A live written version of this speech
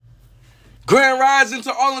Grand Rising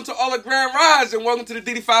to all a Grand Rising. Welcome to the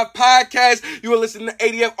DD5 Podcast. You are listening to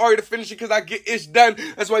ADF Ari to finish it because I get ish done.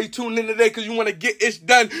 That's why you tuned in today, because you want to get ish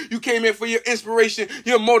done. You came in for your inspiration,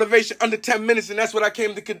 your motivation under 10 minutes, and that's what I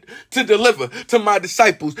came to deliver to my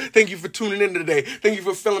disciples. Thank you for tuning in today. Thank you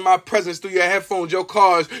for feeling my presence through your headphones, your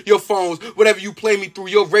cars, your phones, whatever you play me through,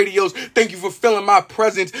 your radios. Thank you for feeling my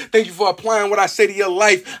presence. Thank you for applying what I say to your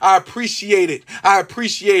life. I appreciate it.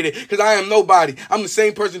 Because I am nobody. I'm the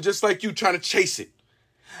same person just like you trying to chase it.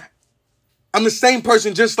 I'm the same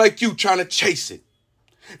person just like you trying to chase it.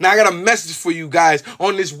 Now I got a message for you guys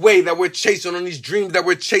on this way that we're chasing, on these dreams that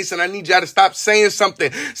we're chasing. I need y'all to stop saying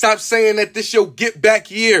something. Stop saying that this your get back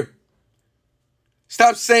year.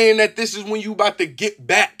 Stop saying that this is when you about to get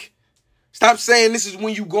back. Stop saying this is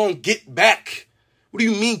when you gonna get back. What do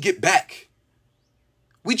you mean get back?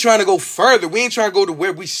 We trying to go further. We ain't trying to go to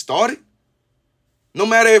where we started. No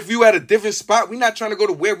matter if you at a different spot, we're not trying to go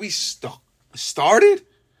to where we started.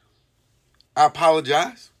 I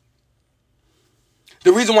apologize.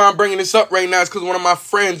 The reason why I'm bringing this up right now is because one of my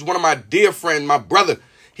friends, one of my dear friends, my brother,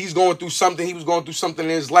 he's going through something. He was going through something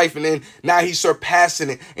in his life, and then now he's surpassing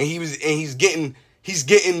it, and he's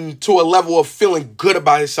getting to a level of feeling good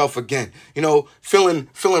about himself again. You know, feeling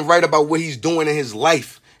right about what he's doing in his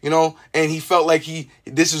life. You know, and he felt like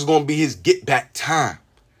this is going to be his get back time.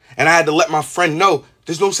 And I had to let my friend know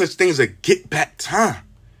there's no such thing as a get back time.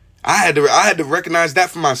 I had to recognize that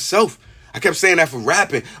for myself. I kept saying that for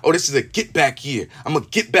rapping. Oh, this is a get back year. I'm going to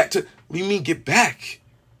get back to... What do you mean get back?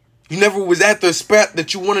 You never was at the spot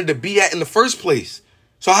that you wanted to be at in the first place.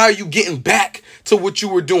 So how are you getting back to what you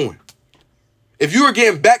were doing? If you were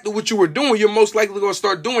getting back to what you were doing, you're most likely going to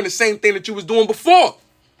start doing the same thing that you was doing before.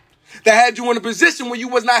 That had you in a position where you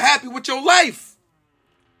was not happy with your life.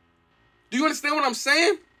 Do you understand what I'm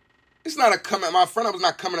saying? It's not a come at my friend. I was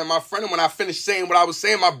not coming at my friend. And when I finished saying what I was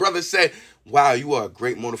saying, my brother said, wow, you are a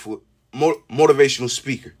great motivational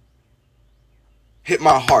speaker. Hit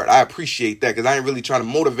my heart. I appreciate that because I ain't really trying to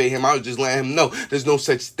motivate him. I was just letting him know there's no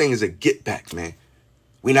such thing as a get back, man.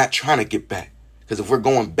 We're not trying to get back. Because if we're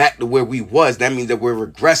going back to where we was, that means that we're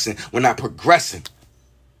regressing. We're not progressing.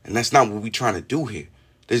 And that's not what we're trying to do here.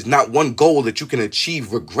 There's not one goal that you can achieve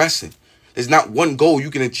regressing. There's not one goal you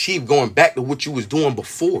can achieve going back to what you was doing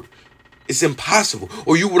before. It's impossible.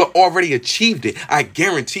 Or you would have already achieved it. I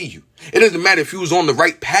guarantee you. It doesn't matter if you was on the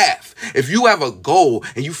right path. If you have a goal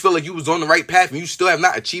and you feel like you was on the right path and you still have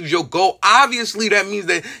not achieved your goal, obviously that means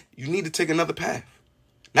that you need to take another path.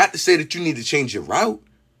 Not to say that you need to change your route.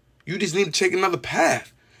 You just need to take another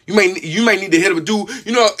path. You might need to hit him a dude.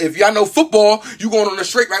 You know, if y'all know football, you going on a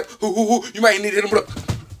straight right. You might need to hit him with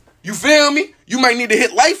a... You feel me? You might need to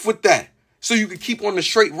hit life with that so you can keep on the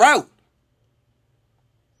straight route.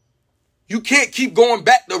 You can't keep going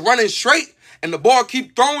back to running straight and the ball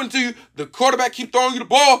keep throwing to you. The quarterback keep throwing you the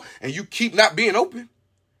ball and you keep not being open.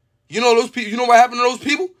 You know those people. You know what happened to those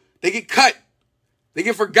people? They get cut. They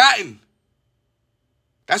get forgotten.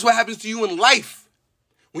 That's what happens to you in life.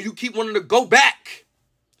 When you keep wanting to go back,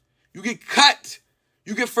 you get cut.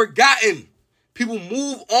 You get forgotten. People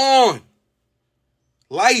move on.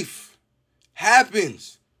 Life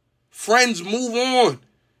happens. Friends move on.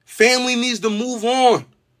 Family needs to move on.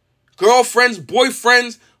 Girlfriends,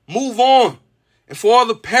 boyfriends, move on. And for all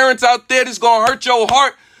the parents out there that's going to hurt your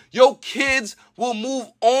heart, your kids will move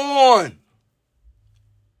on. Do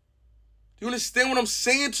you understand what I'm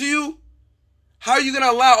saying to you? How are you going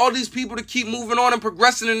to allow all these people to keep moving on and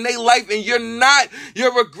progressing in their life and you're not?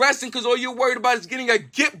 You're regressing because all you're worried about is getting a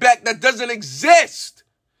get back that doesn't exist.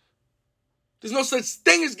 There's no such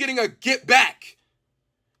thing as getting a get back.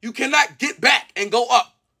 You cannot get back and go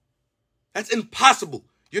up. That's impossible.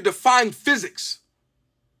 You're defying physics.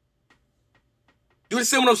 You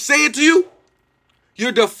understand what I'm saying to you?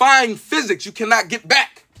 You're defying physics. You cannot get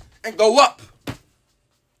back and go up.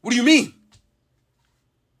 What do you mean?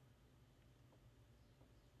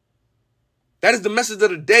 That is the message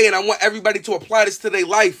of the day, and I want everybody to apply this to their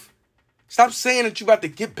life. Stop saying that you're about to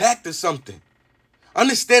get back to something.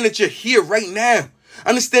 Understand that you're here right now.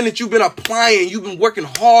 Understand that you've been applying, you've been working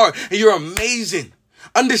hard, and you're amazing.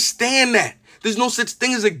 Understand that. There's no such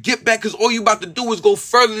thing as a get back because all you're about to do is go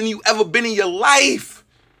further than you ever been in your life.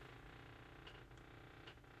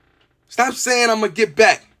 Stop saying I'm going to get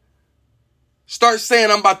back. Start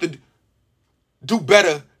saying I'm about to do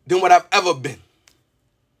better than what I've ever been.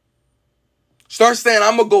 Start saying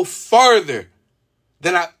I'm going to go further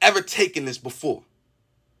than I've ever taken this before.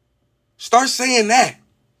 Start saying that.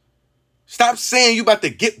 Stop saying you about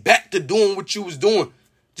to get back to doing what you was doing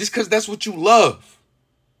just because that's what you love.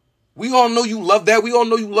 We all know you love that. We all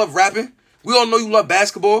know you love rapping. We all know you love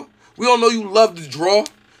basketball. We all know you love to draw.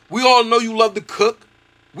 We all know you love to cook.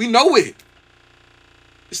 We know it.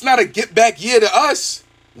 It's not a get back year to us.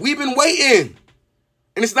 We've been waiting.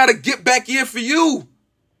 And it's not a get back year for you.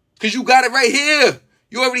 Because you got it right here.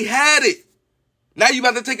 You already had it. Now you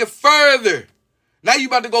about to take it further. Now you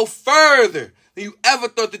about to go further than you ever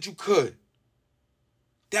thought that you could.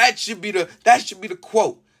 That should be the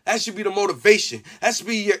quote. That should be the motivation. That should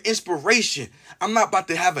be your inspiration. I'm not about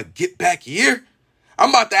to have a get back year.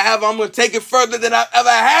 I'm going to take it further than I've ever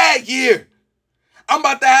had year. I'm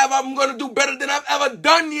going to do better than I've ever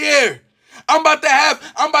done year. I'm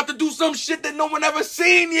about to do some shit that no one ever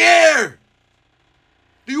seen year.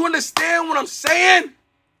 Do you understand what I'm saying?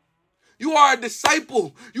 You are a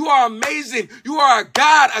disciple. You are amazing. You are a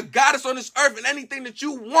goddess on this earth, and anything that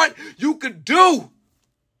you want, you could do.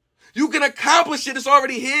 You can accomplish it. It's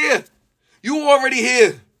already here. You already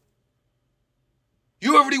here.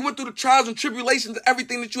 You already went through the trials and tribulations,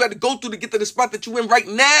 everything that you had to go through to get to the spot that you're in right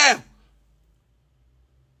now.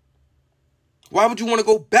 Why would you want to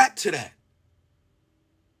go back to that?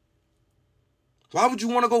 Why would you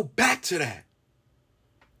want to go back to that?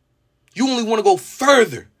 You only want to go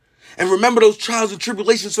further. And remember those trials and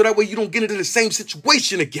tribulations so that way you don't get into the same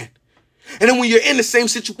situation again. And then when you're in the same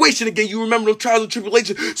situation again, you remember those trials and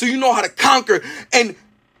tribulations so you know how to conquer and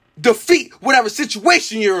defeat whatever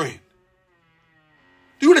situation you're in.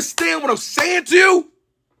 Do you understand what I'm saying to you?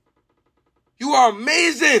 You are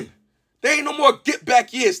amazing. There ain't no more get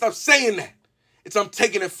back years. Stop saying that. I'm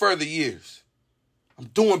taking it further years. I'm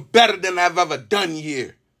doing better than I've ever done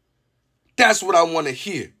here. That's what I want to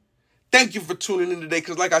hear. Thank you for tuning in today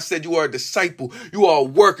because like I said, you are a disciple. You are a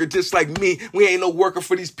worker just like me. We ain't no worker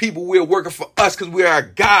for these people. We're a worker for us because we are a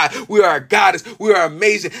God. We are a goddess. We are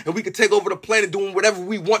amazing. And we can take over the planet doing whatever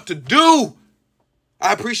we want to do.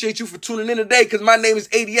 I appreciate you for tuning in today because my name is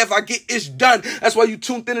ADF. I get ish done. That's why you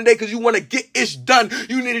tuned in today because you want to get ish done.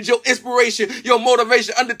 You needed your inspiration, your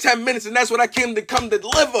motivation under 10 minutes, and that's what I came to come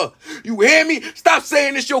deliver. You hear me? Stop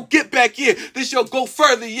saying this your get back year. This your go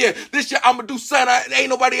further year. This your I'm going to do something ain't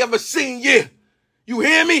nobody ever seen year. You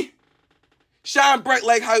hear me? Shine bright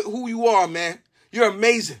like who you are, man. You're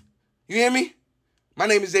amazing. You hear me? My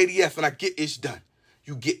name is ADF and I get ish done.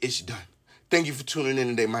 You get ish done. Thank you for tuning in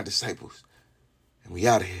today, my disciples. And we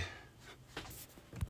out of here.